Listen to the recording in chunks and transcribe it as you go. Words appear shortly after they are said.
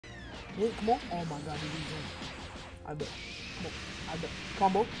Wait, come on. Oh my god, he's losing. I bet. Come on. I bet.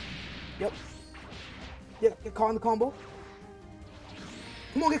 Combo. Yep. Yep, get caught in the combo.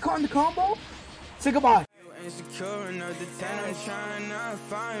 Come on, get caught in the combo. Say goodbye. Insecure enough to tell I'm trying to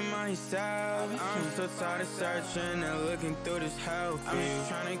find myself. I'm so tired of searching and looking through this hell. I'm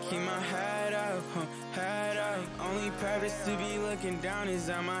trying to keep my head up, head up. Only purpose to be looking down is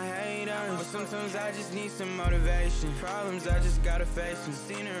on my haters. But sometimes I just need some motivation. Problems I just gotta face them.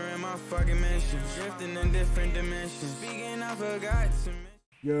 Seen her in my fucking mission. Drifting in different dimensions. Speaking, I forgot to.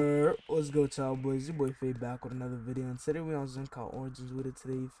 Yo, what's good, y'all boys? Your boy Fade back with another video, and today we on Zenkai Origins with it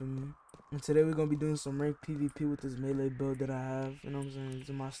today, you feel me? And today we're gonna be doing some ranked PvP with this melee build that I have, you know what I'm saying? These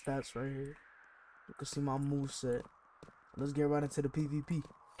are my stats right here. You can see my moveset. Let's get right into the PvP.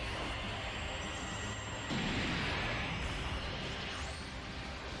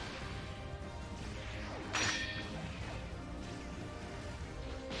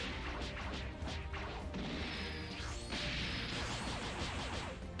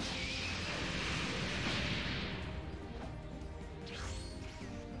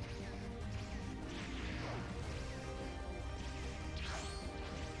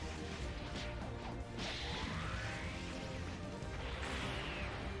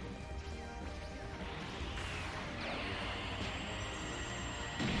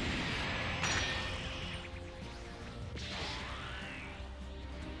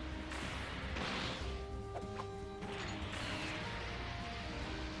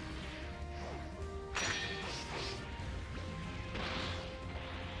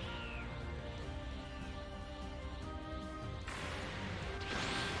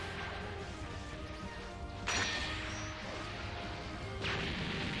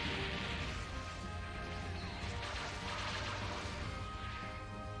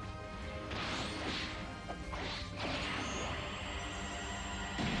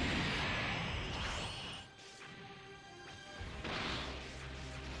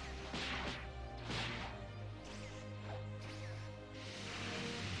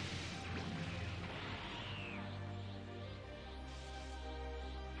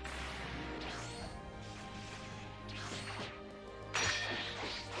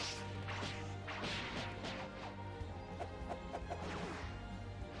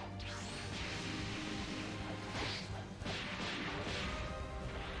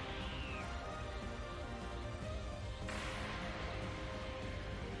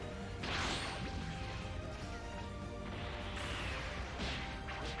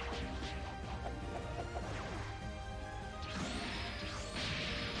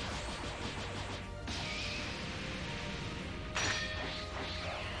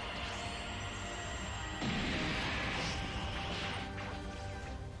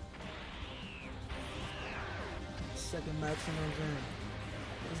 Second match, you know what I'm saying?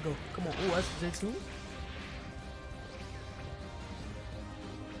 Let's go. Come on. Oh, that's J2.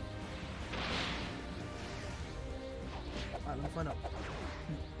 Alright, let me find out.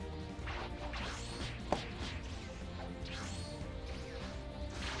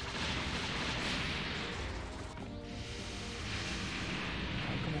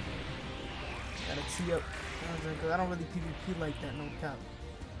 Alright, come on. Gotta tee up. You know what I'm saying? Cause I don't really PvP like that, no cap.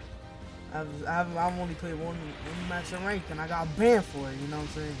 I've only played one match in rank and I got banned for it, you know what I'm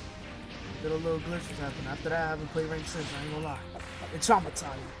saying? Little glitches happened. After that, I haven't played rank since, I ain't gonna lie. It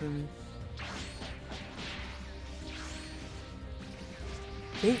traumatized, you feel me?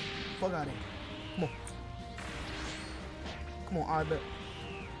 Hey, fuck out of here. Come on. Come on, I bet.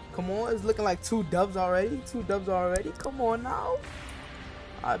 Come on, it's looking like 2 dubs already. 2 dubs already. Come on now.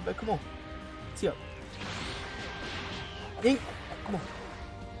 I bet, come on. Tee up. Dink. Come on.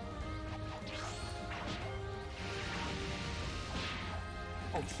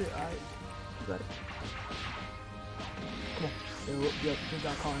 Oh shit, alright. You got it. Come on. Yep, he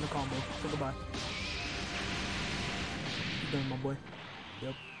got caught in the combo. Say goodbye. You done, my boy.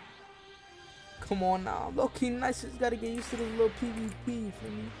 Yep. Come on now. Low-key nice. Just gotta get used to this little PvP, for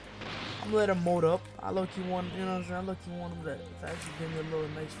me. I'm gonna let him mode up. I low-key want, you know what I'm saying? I low-key want him to actually give me a little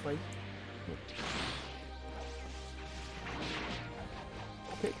nice fight.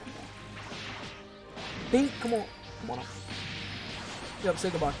 Okay, come on. Think, come on. Come on now. Yep, say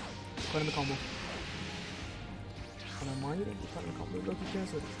goodbye. Caught in the combo. Hold on, man. You didn't get caught in the combo. Look, you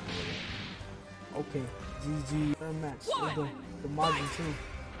canceled it. Okay, GG. Third match. Let's go. The margin, too.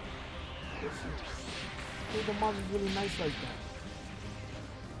 The margin's really nice like that.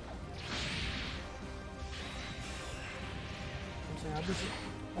 I'm saying, I'll be.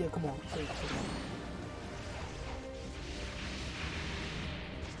 Yeah, come on. Say it.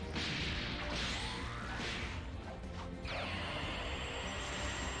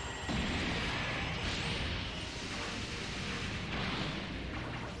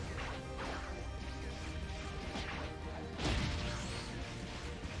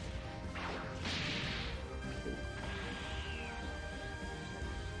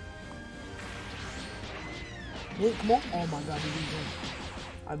 Wait, come on. Oh my god, he's doing.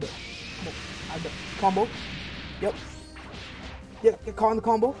 I bet. Come on. I bet. Combo. Yep. Yep, get caught in the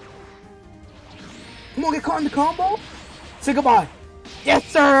combo. Come on, get caught in the combo. Say goodbye. Yes,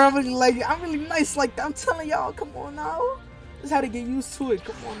 sir. I'm really like it. I'm really nice like that. I'm telling y'all. Come on now. Just had to get used to it.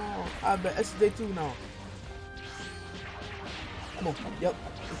 Come on now. I bet. That's day 2 now. Come on. Yep.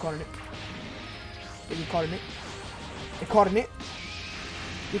 Get caught in it. Get caught in it. Get caught in it.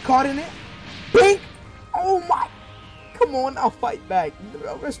 Get caught in it. Bink. Oh my. Come on now. Fight back.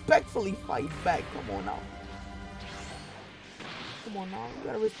 Respectfully fight back. Come on now. Come on now. You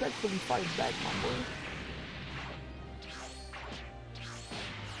gotta respectfully fight back, my boy.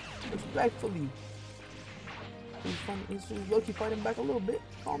 Respectfully. He's low-key fighting back a little bit.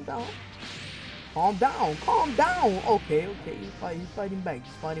 Calm down. Calm down. Calm down. Okay. He's fighting back.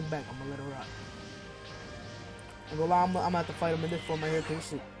 He's fighting back. I'm gonna let her rock. I'm gonna have to fight him in this form right here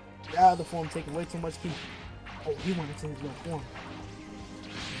because the other form taking way too much key. Oh, he wanted to his little form.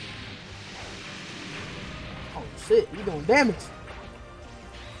 Oh shit, he doing damage.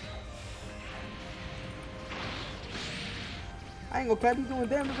 I ain't gonna cap, he's doing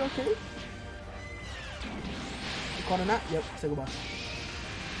damage, okay. You caught in that? Yep, say goodbye.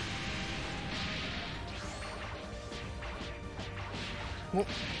 Come on.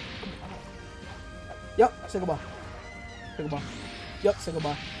 Yep, say goodbye. Say goodbye. Yep, say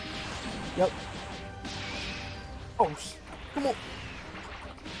goodbye. Yep. Oh, come on.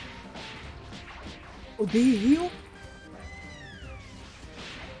 Oh, did he heal?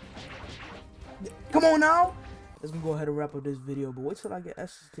 Come on now. Let's go ahead and wrap up this video, but wait till I get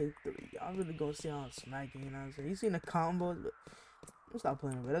SSK 3. Y'all really gonna see how I'm smacking, you know what I'm saying? You seen the combos, but I'm stop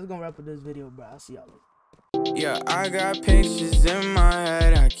playing, but let's go wrap up this video, bro. I'll see y'all later. Yeah, I got pictures in my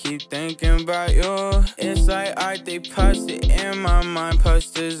head, I keep thinking about you. It's like art, they posted in my mind,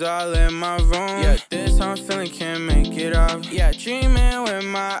 posters all in my room. Yeah, this how I'm feeling, can't make it up. Yeah, dreaming with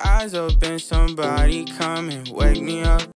my eyes open, somebody come and wake me up.